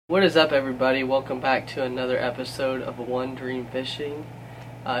What is up, everybody? Welcome back to another episode of One Dream Fishing.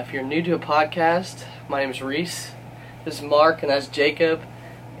 If you're new to a podcast, my name is Reese. This is Mark, and that's Jacob.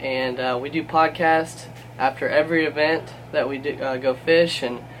 And we do podcasts after every event that we do, go fish,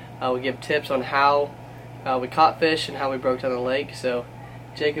 and we give tips on how we caught fish and how we broke down the lake. So,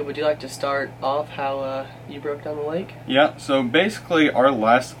 Jacob, would you like to start off how you broke down the lake? Yeah, so basically our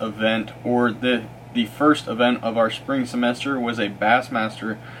last event, or the first event of our spring semester, was a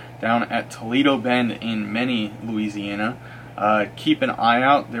Bassmaster down at Toledo Bend in Many, Louisiana. Keep an eye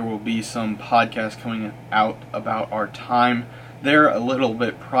out. There will be some podcasts coming out about our time there a little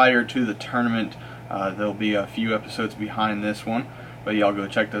bit prior to the tournament. There'll be a few episodes behind this one, but y'all go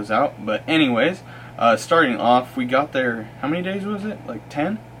check those out. But anyways, starting off, we got there, how many days was it? Like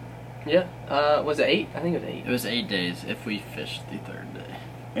 10? Yeah. Was it 8? I think it was 8. It was 8 days if we fished the third day.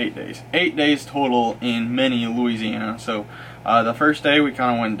 8 days. 8 days total in Many, Louisiana. So the first day we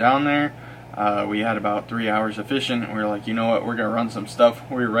kind of went down there. We had about 3 hours of fishing. We were like, you know what, we're going to run some stuff.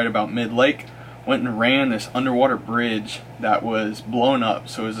 We were right about mid-lake. Went and ran this underwater bridge that was blown up.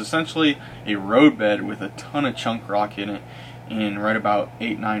 So it was essentially a roadbed with a ton of chunk rock in it. And right about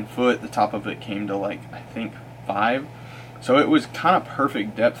 8-9 foot. The top of it came to like, I think, 5. So it was kind of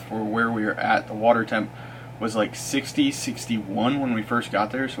perfect depth for where we were at. The water temp was like 60, 61 when we first got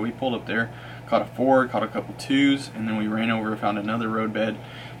there. So we pulled up there, caught a 4, caught a couple 2s, and then we ran over, found another roadbed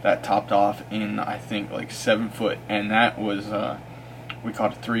that topped off in, I think, like 7 foot. And that was, we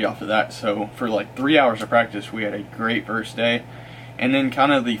caught a 3 off of that. So for like 3 hours of practice, we had a great first day. And then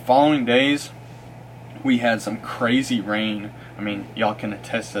kind of the following days, we had some crazy rain. I mean, y'all can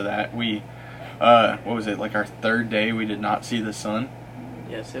attest to that. We, what was it, like our third day, we did not see the sun.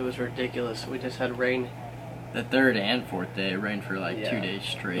 Yes, it was ridiculous. We just had rain. The third and fourth day, it rained for like 2 days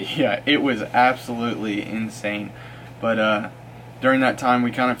straight. Yeah, it was absolutely insane. But during that time,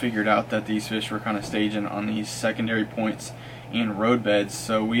 we kind of figured out that these fish were kind of staging on these secondary points in roadbeds.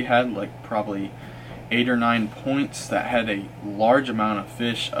 So we had like probably 8 or 9 points that had a large amount of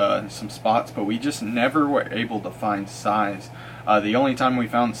fish in some spots, but we just never were able to find size. The only time we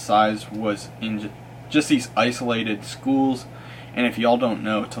found size was in just these isolated schools. And if y'all don't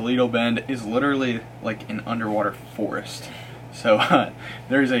know, Toledo Bend is literally like an underwater forest. So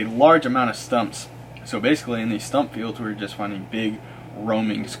there's a large amount of stumps. So basically in these stump fields, we were just finding big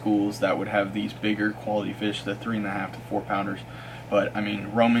roaming schools that would have these bigger quality fish, the 3.5 to 4 pounders. But I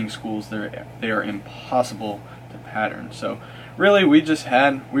mean, roaming schools, they are impossible to pattern. So really we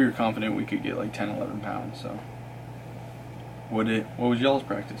were confident we could get like 10, 11 pounds. So what was y'all's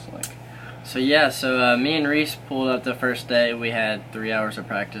practice like? So yeah, me and Reese pulled up the first day. We had 3 hours of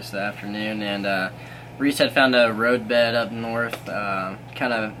practice the afternoon, and Reese had found a roadbed up north,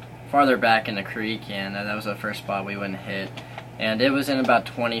 kind of farther back in the creek, and that was the first spot we went and hit. And it was in about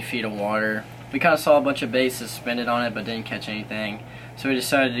 20 feet of water. We kind of saw a bunch of bait suspended on it, but didn't catch anything. So we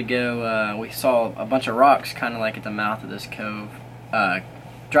decided to go, we saw a bunch of rocks kind of like at the mouth of this cove,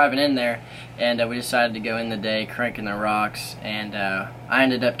 driving in there, and we decided to go in the day cranking the rocks, and I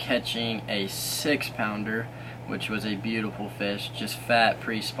ended up catching a 6-pounder, which was a beautiful fish, just fat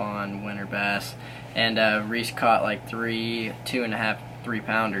pre-spawn winter bass. And Reese caught like 2.5,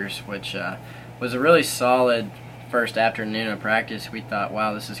 3-pounders, which was a really solid first afternoon of practice. We thought,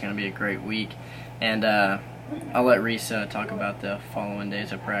 wow, this is going to be a great week. And I'll let Reese talk about the following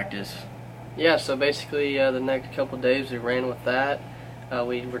days of practice. Yeah, so basically the next couple of days we ran with that.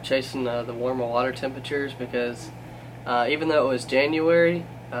 We were chasing the warmer water temperatures because even though it was January,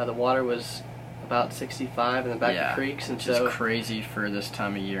 the water was about 65 in the back of creeks, and so it's crazy for this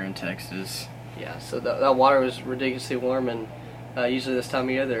time of year in Texas. Yeah, so that water was ridiculously warm, and usually this time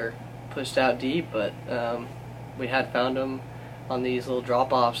of year they're pushed out deep, but we had found them on these little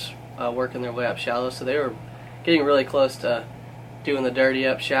drop-offs working their way up shallow, so they were getting really close to doing the dirty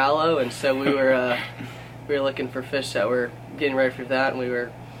up shallow, and so we were looking for fish that were getting ready for that, and we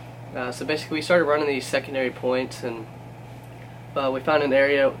were so basically we started running these secondary points, and we found an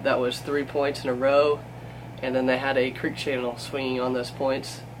area that was 3 points in a row, and then they had a creek channel swinging on those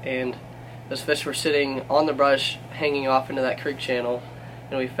points, and those fish were sitting on the brush hanging off into that creek channel,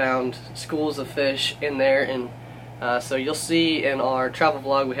 and we found schools of fish in there. And so you'll see in our travel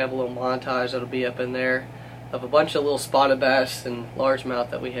vlog we have a little montage that'll be up in there of a bunch of little spotted bass and largemouth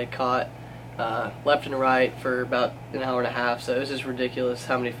that we had caught left and right for about an hour and a half. So it was just ridiculous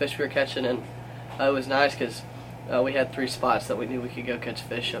how many fish we were catching, and it was nice because we had 3 spots that we knew we could go catch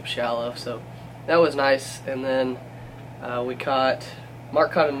fish up shallow, so that was nice. And then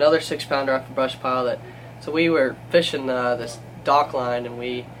Mark caught another 6-pounder off the brush pile. So we were fishing this dock line,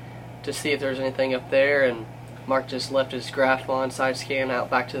 and to see if there was anything up there, and Mark just left his Graphlon side scan out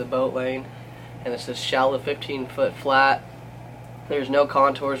back to the boat lane, and it's this shallow 15-foot flat. There's no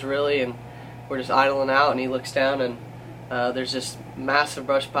contours really, and we're just idling out, and he looks down, and there's this massive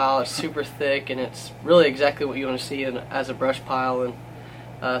brush pile. It's super thick, and it's really exactly what you want to see as a brush pile.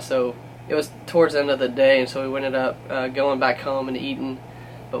 And so it was towards the end of the day, and so we ended up going back home and eating.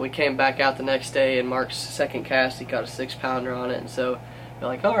 But we came back out the next day, and Mark's second cast, he got a 6-pounder on it, and so we're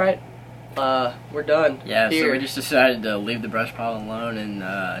like, all right, we're done. Yeah, here. So we just decided to leave the brush pile alone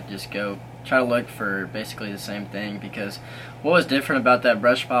and just go try to look for basically the same thing, because what was different about that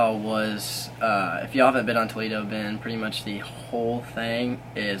brush pile was, if y'all haven't been on Toledo Bend, pretty much the whole thing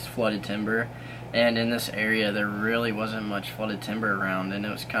is flooded timber, and in this area there really wasn't much flooded timber around, and it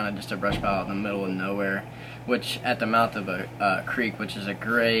was kind of just a brush pile in the middle of nowhere, which at the mouth of a creek, which is a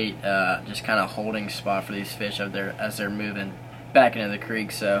great just kind of holding spot for these fish up there as they're moving back into the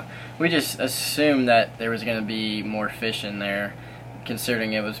creek. So we just assumed that there was going to be more fish in there,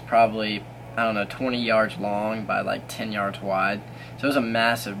 considering it was probably, I don't know, 20 yards long by like 10 yards wide. So it was a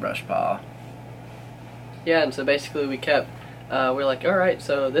massive brush pile. Yeah, and so basically we kept, we're like, all right,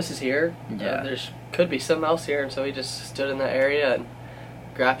 so this is here. Yeah. There's could be something else here, and so we just stood in that area and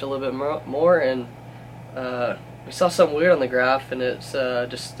graphed a little bit more, and we saw something weird on the graph, and it's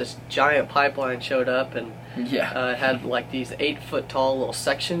just this giant pipeline showed up, and Yeah. it had like these 8-foot tall little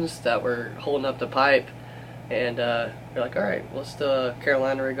sections that were holding up the pipe, and we're like, all right, let's do a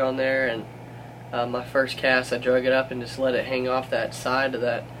Carolina rig on there. And my first cast, I drug it up and just let it hang off that side of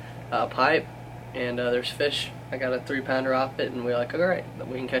that pipe, and there's fish. I got a 3-pounder off it, and we're like, all right,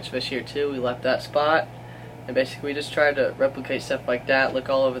 we can catch fish here too. We left that spot, and basically we just tried to replicate stuff like that, look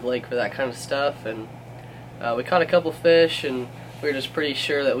all over the lake for that kind of stuff, and we caught a couple fish, and we were just pretty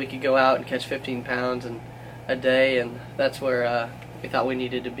sure that we could go out and catch 15 pounds a day, and that's where we thought we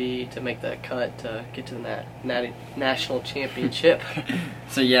needed to be to make that cut to get to the national championship.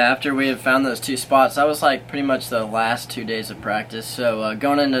 So yeah, after we had found those 2 spots, that was like pretty much the last 2 days of practice. So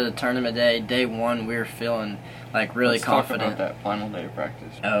going into the tournament day 1, we were feeling like really Let's confident. talk about that final day of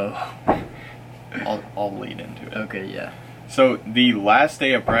practice. Oh, I'll lead into it. okay, yeah. So the last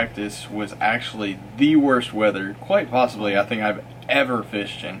day of practice was actually the worst weather, quite possibly, I think I've ever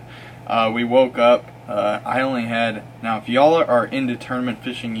fished in. We woke up, I only had, now if y'all are into tournament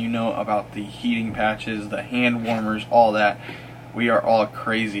fishing, you know about the heating patches, the hand warmers, all that. We are all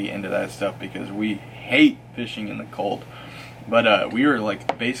crazy into that stuff because we hate fishing in the cold. But we were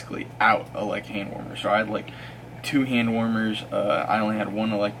like basically out of like hand warmers. So I had like 2 hand warmers, I only had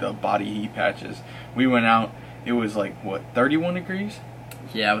 1 of like the body heat patches. We went out, it was like, what, 31 degrees?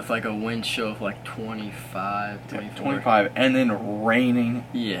 Yeah, with like a wind chill of like 25, 24. 25, and then raining.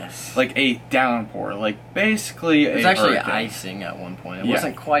 Yes. Like a downpour, like basically It was a actually hurricane. icing at one point. It Yeah.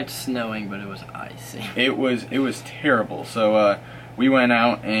 wasn't quite snowing, but it was icing. It was terrible. So we went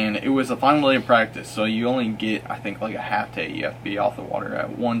out, and it was the final day of practice. So you only get, I think, like a half day. You have to be off the water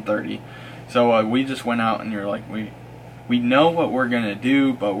at 1:30. So we just went out, and you're like, we know what we're gonna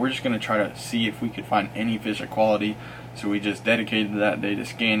do, but we're just gonna try to see if we could find any fish of quality. So we just dedicated that day to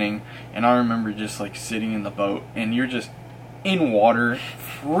scanning. And I remember just like sitting in the boat, and you're just in water,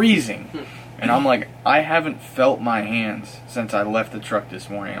 freezing. And I'm like, I haven't felt my hands since I left the truck this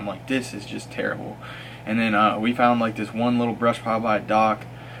morning. I'm like, this is just terrible. And then we found like this one little brush pile by a dock.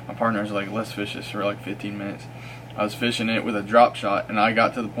 My partner was like, let's fish this for like 15 minutes. I was fishing it with a drop shot, and I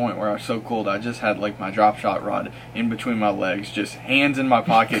got to the point where I was so cold I just had like my drop shot rod in between my legs, just hands in my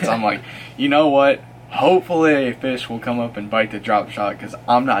pockets. I'm like, you know what? Hopefully a fish will come up and bite the drop shot, because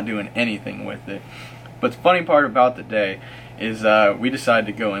I'm not doing anything with it. But the funny part about the day is we decided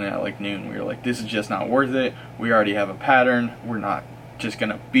to go in at like noon. We were like, this is just not worth it. We already have a pattern. We're not just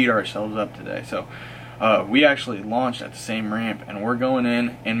going to beat ourselves up today. So we actually launched at the same ramp, and we're going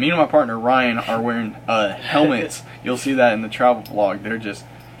in. And me and my partner Ryan are wearing helmets. You'll see that in the travel vlog.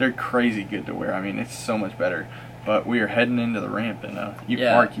 They're crazy good to wear. I mean, it's so much better. But we are heading into the ramp, and Mark, you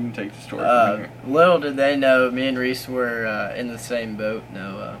can take the story from here. Little did they know, me and Reese were in the same boat.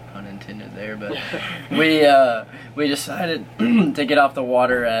 No pun intended there, but we decided to get off the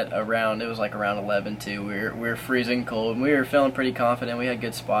water at around, it was like around 11 too. We were freezing cold, and we were feeling pretty confident. We had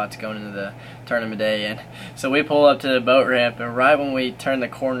good spots going into the tournament day, and so we pull up to the boat ramp, and right when we turn the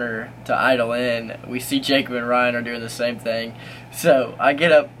corner to idle in, we see Jacob and Ryan are doing the same thing. So I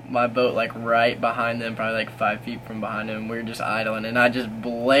get up my boat like right behind them, probably like 5 feet from behind them. We're just idling, and I just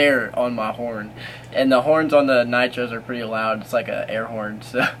blare on my horn, and the horns on the nitros are pretty loud. It's like an air horn.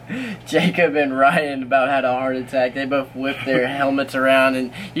 So Jacob and Ryan about had a heart attack. They both whipped their helmets around,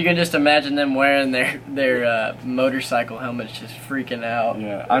 and you can just imagine them wearing their motorcycle helmets, just freaking out.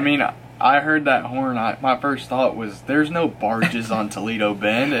 Yeah, I mean, I heard that horn, my first thought was, there's no barges on Toledo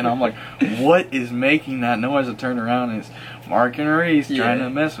Bend. And I'm like, what is making that noise? I turned around and it's Mark and Reese trying to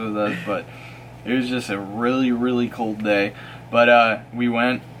mess with us. But it was just a really, really cold day. But we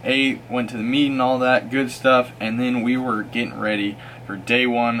went, ate, went to the meet and all that good stuff. And then we were getting ready for day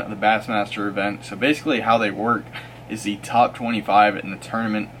one of the Bassmaster event. So basically how they work is the top 25 in the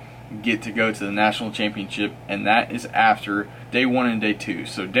tournament get to go to the national championship, and that is after day 1 and day 2.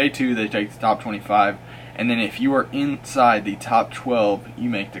 So day 2 they take the top 25, and then if you are inside the top 12 you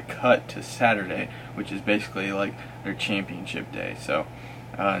make the cut to Saturday, which is basically like their championship day. So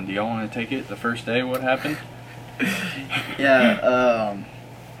do y'all want to take it the first day? What happened? Yeah,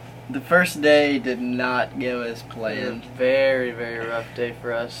 the first day did not go as planned. Very, very rough day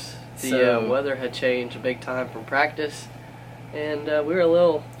for us. The weather had changed big time from practice, and we were a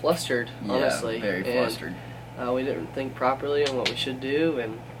little flustered, honestly. Yeah, very flustered. We didn't think properly on what we should do,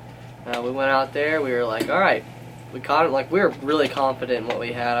 and we went out there. We were like, all right, we caught it. Like, we were really confident in what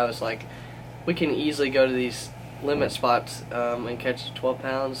we had. I was like, we can easily go to these limit spots and catch 12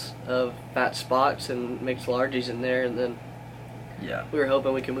 pounds of fat spots and mix largies in there, and then we were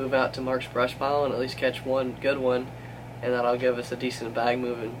hoping we could move out to Mark's brush pile and at least catch one good one, and that'll give us a decent bag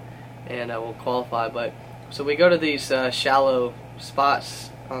moving, and we'll qualify. But so we go to these shallow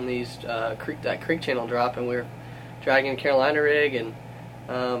spots on these creek channel drop, and we were dragging a Carolina rig, and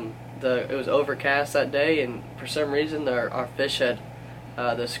it was overcast that day, and for some reason our fish had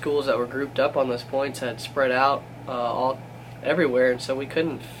the schools that were grouped up on those points had spread out all everywhere, and so we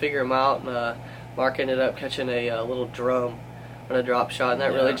couldn't figure them out. Mark ended up catching a little drum on a drop shot, and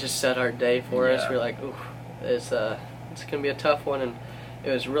that really just set our day for us. We were like, ooh, it's gonna be a tough one, and it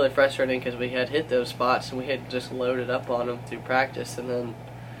was really frustrating because we had hit those spots and we had just loaded up on them through practice, and then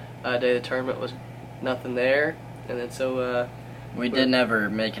day of the tournament was nothing there, and then so we did never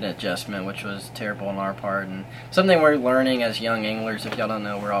make an adjustment, which was terrible on our part, and something we're learning as young anglers. If y'all don't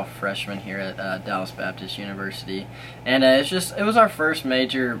know, we're all freshmen here at Dallas Baptist University, and it was our first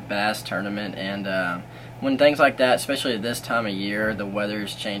major bass tournament, and when things like that, especially at this time of year, the weather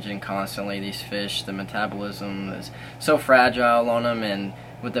is changing constantly. These fish, the metabolism is so fragile on them, and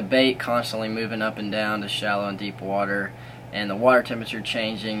with the bait constantly moving up and down to shallow and deep water, and the water temperature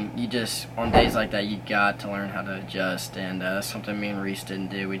changing, on days like that, you got to learn how to adjust, and that's something me and Reese didn't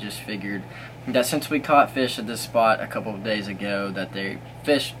do. We just figured that since we caught fish at this spot a couple of days ago, that the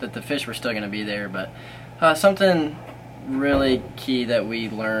fish were still going to be there. But something really key that we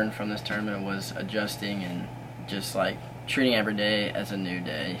learned from this tournament was adjusting and just like treating every day as a new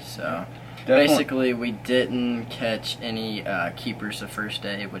day. So basically we didn't catch any keepers the first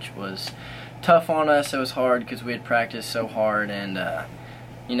day, which was tough on us. It was hard because we had practiced so hard, and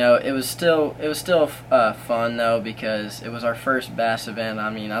it was still fun though, because it was our first bass event.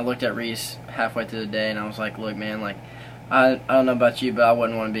 I mean, I looked at Reese halfway through the day and I was like, look man, like I don't know about you, but I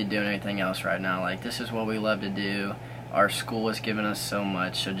wouldn't want to be doing anything else right now. Like, this is what we love to do. Our school has given us so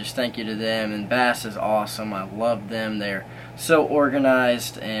much, so just thank you to them. And bass is awesome. I love them. They're so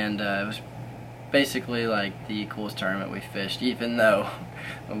organized, and it was basically like the coolest tournament we fished, even though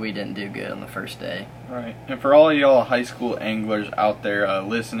we didn't do good on the first day. Right. And for all y'all high school anglers out there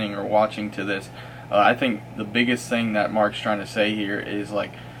listening or watching to this, I think the biggest thing that Mark's trying to say here is,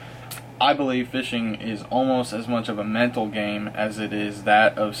 like, I believe fishing is almost as much of a mental game as it is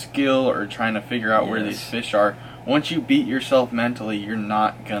that of skill or trying to figure out where these fish are. Once you beat yourself mentally, you're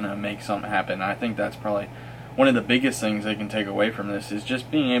not gonna make something happen. I think that's probably one of the biggest things they can take away from this, is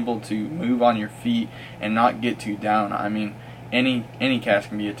just being able to move on your feet and not get too down. I mean, any cast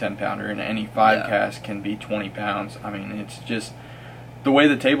can be a 10-pounder, and any 5 cast can be 20 pounds. I mean, it's just the way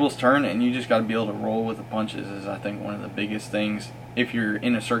the tables turn, and you just got to be able to roll with the punches is, I think, one of the biggest things if you're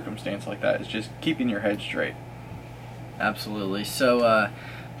in a circumstance like that, is just keeping your head straight. Absolutely. So,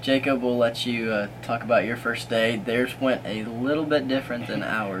 Jacob, we'll let you talk about your first day. Theirs went a little bit different than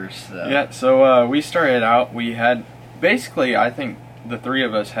ours. So. Yeah, so we started out, we had, basically, I think the three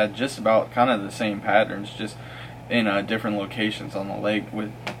of us had just about kind of the same patterns, just in different locations on the lake,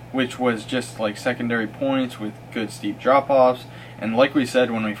 which was just like secondary points with good steep drop-offs. And like we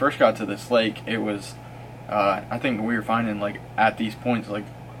said, when we first got to this lake, it was, I think we were finding, like, at these points, like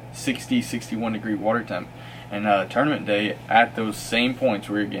 60, 61 degree water temp. And tournament day, at those same points,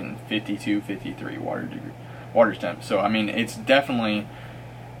 we were getting 52, 53 water temp. So, I mean, it's definitely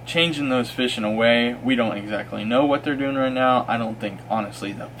changing those fish in a way. We don't exactly know what they're doing right now. I don't think,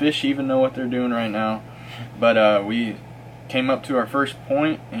 honestly, the fish even know what they're doing right now. But we came up to our first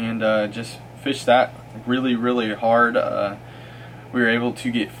point and just fished that really, really hard. We were able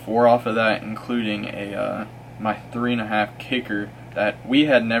to get 4 off of that, including my 3.5 kicker that we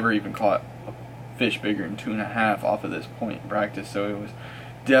had never even caught a fish bigger than 2.5 off of this point in practice. So it was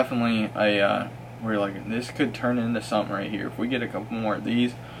definitely we were like, this could turn into something right here if we get a couple more of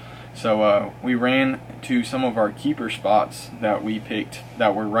these. So we ran to some of our keeper spots that we picked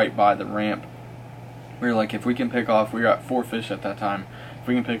that were right by the ramp. We were like, if we can pick off, we got 4 fish at that time, if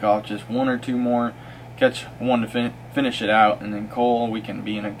we can pick off just 1 or 2 more, catch one to finish it out, and then Cole, we can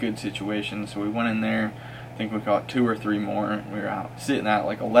be in a good situation. So we went in there, I think we caught 2 or 3 more. We were out sitting at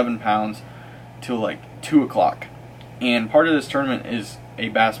like 11 pounds till like 2 o'clock. And part of this tournament is a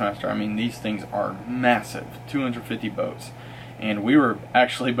Bassmaster. I mean, these things are massive, 250 boats. And we were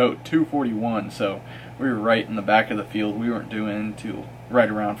actually boat 241, so we were right in the back of the field. We weren't doing until right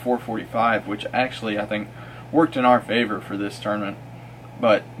around 4:45, which actually I think worked in our favor for this tournament.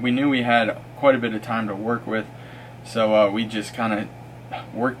 But we knew we had quite a bit of time to work with, so we just kind of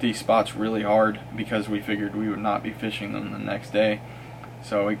worked these spots really hard because we figured we would not be fishing them the next day.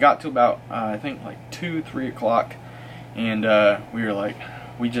 So it got to about I think like 2-3 o'clock, and we were like,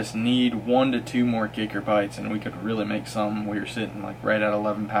 we just need 1 to 2 more kicker bites and we could really make some. We were sitting like right at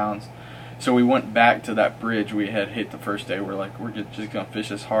 11 pounds. So we went back to that bridge we had hit the first day. We're like, we're just going to fish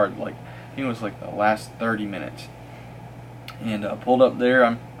this hard. Like, I think it was like the last 30 minutes. And pulled up there.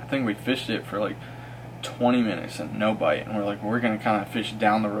 I think we fished it for like 20 minutes and no bite. And we're like, we're going to kind of fish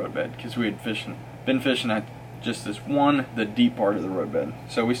down the roadbed because we had been fishing at just the deep part of the roadbed.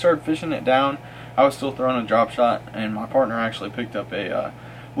 So we started fishing it down. I was still throwing a drop shot, and my partner actually picked up a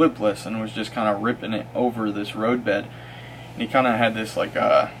lipless and was just kind of ripping it over this roadbed. And he kind of had this like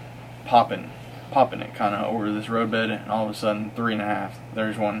popping it kind of over this roadbed, and all of a sudden 3.5,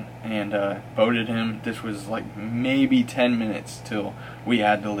 there's one, and boated him. This was like maybe 10 minutes till we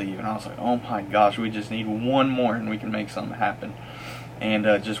had to leave, and I was like, oh my gosh, we just need 1 more and we can make something happen. And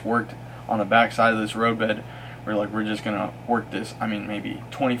just worked on the back side of this roadbed. We're like, we're just gonna work this, I mean maybe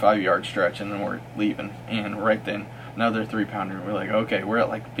 25-yard stretch, and then we're leaving. And right then another 3-pounder. We're like, okay, we're at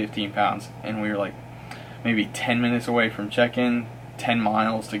like 15 pounds, and we were like maybe 10 minutes away from check-in, 10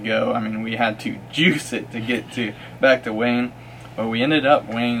 miles to go. I mean, we had to juice it to get back to weighing, but we ended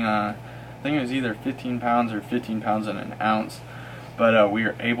up weighing I think it was either 15 pounds or 15 pounds and an ounce. But we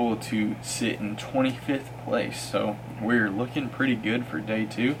were able to sit in 25th place, so we're looking pretty good for day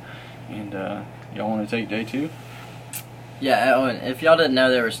 2. And y'all want to take day 2? Yeah, oh, and if y'all didn't know,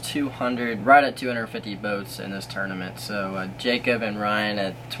 there was right at 250 boats in this tournament. So Jacob and Ryan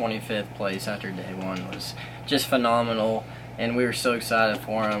at 25th place after day 1 was just phenomenal, and we were so excited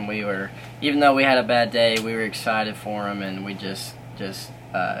for them. Even though we had a bad day, we were excited for them, and we just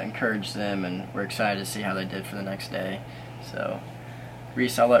encouraged them, and we're excited to see how they did for the next day. So,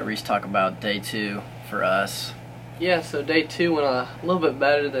 Reese, I'll let Reese talk about day 2 for us. Yeah, so day 2 went a little bit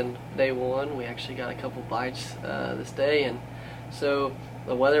better than day 1. We actually got a couple bites this day, and so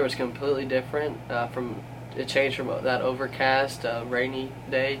the weather was completely different. It changed from that overcast, rainy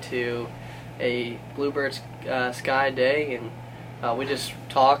day to a bluebird sky day, and we just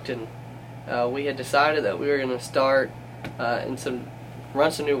talked, and we had decided that we were going to start run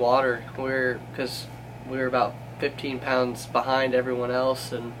some new water. Because we were about 15 pounds behind everyone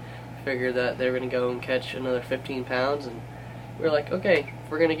else, and figured that they were going to go and catch another 15 pounds, and we were like, okay,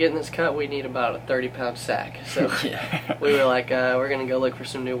 if we're going to get in this cut, we need about a 30-pound sack. So Yeah. we were like, we're going to go look for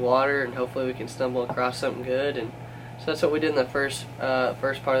some new water, and hopefully we can stumble across something good. And so that's what we did in the first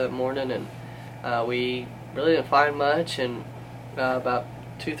part of the morning, and we really didn't find much. And about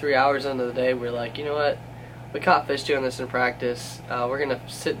 2-3 hours into the day, we were like, you know what, we caught fish doing this in practice. We're going to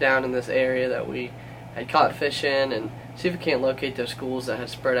sit down in this area that we had caught fish in and see if we can't locate those schools that had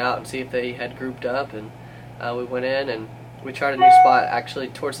spread out and see if they had grouped up. And we went in and we tried a new spot actually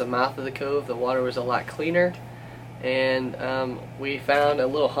towards the mouth of the cove. The water was a lot cleaner, and we found a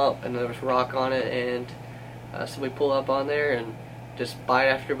little hump and there was rock on it, and so we pulled up on there and just bite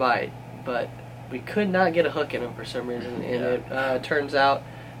after bite, but we could not get a hook in them for some reason. And it turns out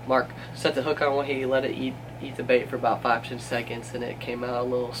Mark set the hook on one, he let it eat the bait for about 5-10 seconds, and it came out a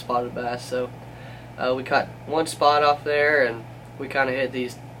little spotted bass. So we caught one spot off there, and we kind of hit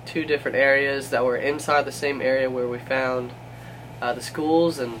these 2 different areas that were inside the same area where we found the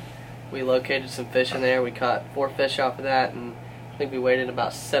schools, and we located some fish in there. We caught 4 fish off of that, and I think we weighed in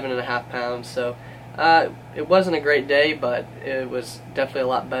about 7.5 pounds. So it wasn't a great day, but it was definitely a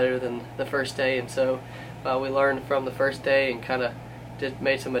lot better than the first day. And so we learned from the first day and kind of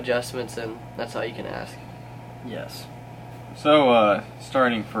made some adjustments, and that's all you can ask. Yes. So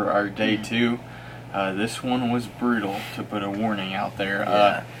starting for our day 2, this one was brutal, to put a warning out there.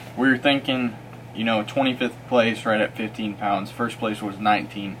 Yeah. We were thinking, 25th place right at 15 pounds. First place was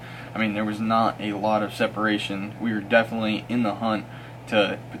 19. I mean, there was not a lot of separation. We were definitely in the hunt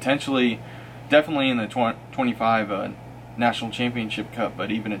to definitely in the 25 National Championship Cup,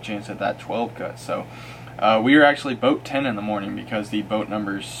 but even a chance at that 12 cut. So we were actually boat 10 in the morning because the boat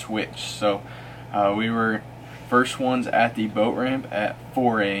numbers switched. So we were first ones at the boat ramp at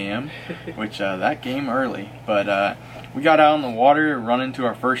 4 a.m., which that came early. But we got out on the water, run into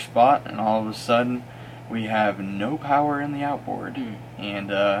our first spot, and all of a sudden we have no power in the outboard.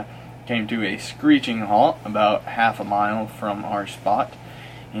 And came to a screeching halt about half a mile from our spot.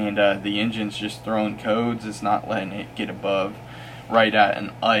 And the engine's just throwing codes. It's not letting it get above right at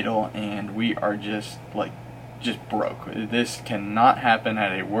an idle, and we are just broke. This cannot happen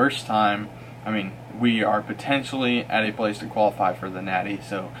at a worse time. I mean, we are potentially at a place to qualify for the Natty,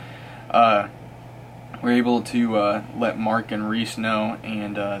 so we're able to let Mark and Reese know,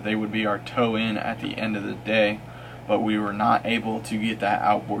 and they would be our tow in at the end of the day, but we were not able to get that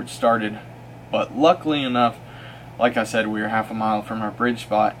outboard started. But luckily enough, like I said, we were half a mile from our bridge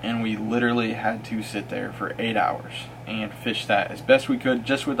spot, and we literally had to sit there for 8 hours and fish that as best we could,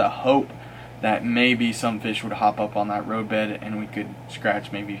 just with the hope that maybe some fish would hop up on that roadbed and we could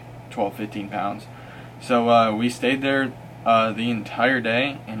scratch maybe 12-15 pounds. So we stayed there the entire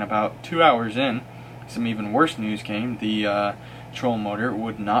day, and about 2 hours in, some even worse news came. The trolling motor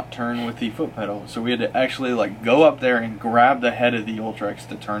would not turn with the foot pedal, so we had to actually go up there and grab the head of the Ultrex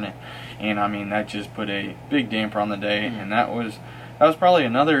to turn it. And I mean, that just put a big damper on the day. And that was probably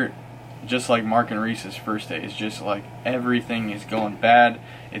another, just like Mark and Reese's first day, is just everything is going bad.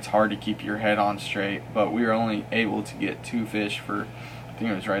 It's hard to keep your head on straight, but we were only able to get 2 fish for, I think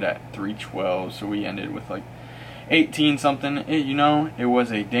it was right at 312, so we ended with 18 something. It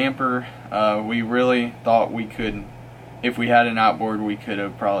was a damper. We really thought we could, if we had an outboard, we could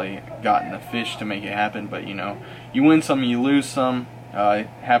have probably gotten a fish to make it happen, but you win some, you lose some. It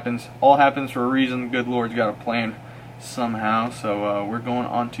happens, all happens for a reason. The good Lord's got a plan somehow. So we're going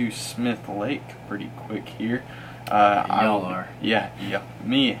on to Smith Lake pretty quick here. Y'all are. Yeah,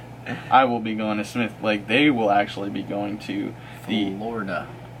 me. I will be going to Smith Lake. They will actually be going to the Florida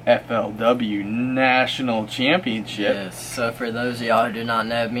FLW National Championship. Yes, so for those of y'all who do not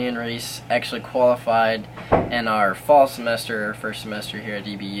know, me and Reese actually qualified in our fall semester, or first semester here at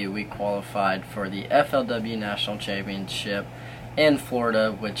EBU. We qualified for the FLW National Championship in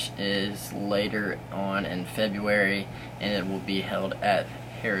Florida, which is later on in February, and it will be held at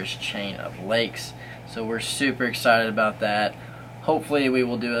Harris Chain of Lakes. So we're super excited about that. Hopefully we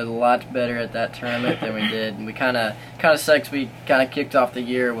will do a lot better at that tournament than we did. We kind of sucks. We kind of kicked off the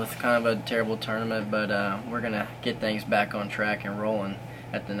year with kind of a terrible tournament, but we're gonna get things back on track and rolling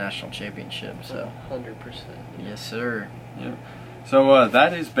at the national championship. So 100%. yes, sir. Yep. So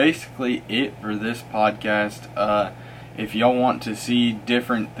that is basically it for this podcast. If y'all want to see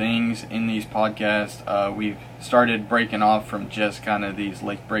different things in these podcasts, we've started breaking off from just kind of these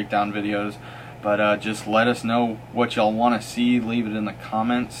lake breakdown videos. But just let us know what y'all want to see. Leave it in the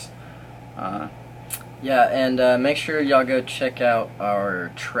comments. Yeah, and make sure y'all go check out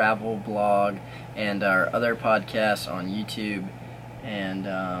our travel blog and our other podcasts on YouTube.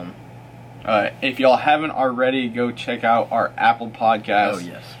 And if y'all haven't already, go check out our Apple Podcast. Oh,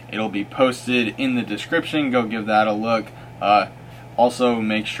 yes. It'll be posted in the description. Go give that a look. Also,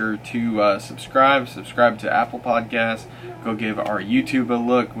 make sure to subscribe to Apple Podcasts. Go give our YouTube a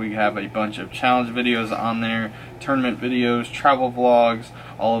look. We have a bunch of challenge videos on there, tournament videos, travel vlogs.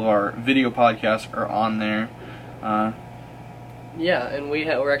 All of our video podcasts are on there. Yeah, and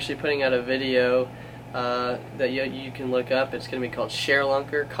we're actually putting out a video that you can look up. It's going to be called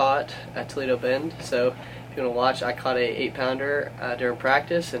Sharelunker Caught at Toledo Bend. So if you want to watch, I caught a 8-pounder during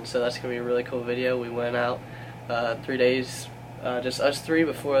practice, and so that's going to be a really cool video. We went out 3 days, just us 3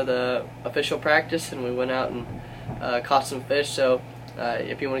 before the official practice, and we went out and caught some fish. So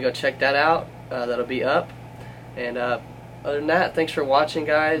if you want to go check that out, that'll be up. And other than that, thanks for watching,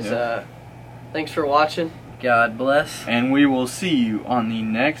 guys. Yep. Thanks for watching. God bless. And we will see you on the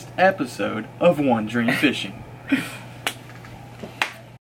next episode of One Dream Fishing.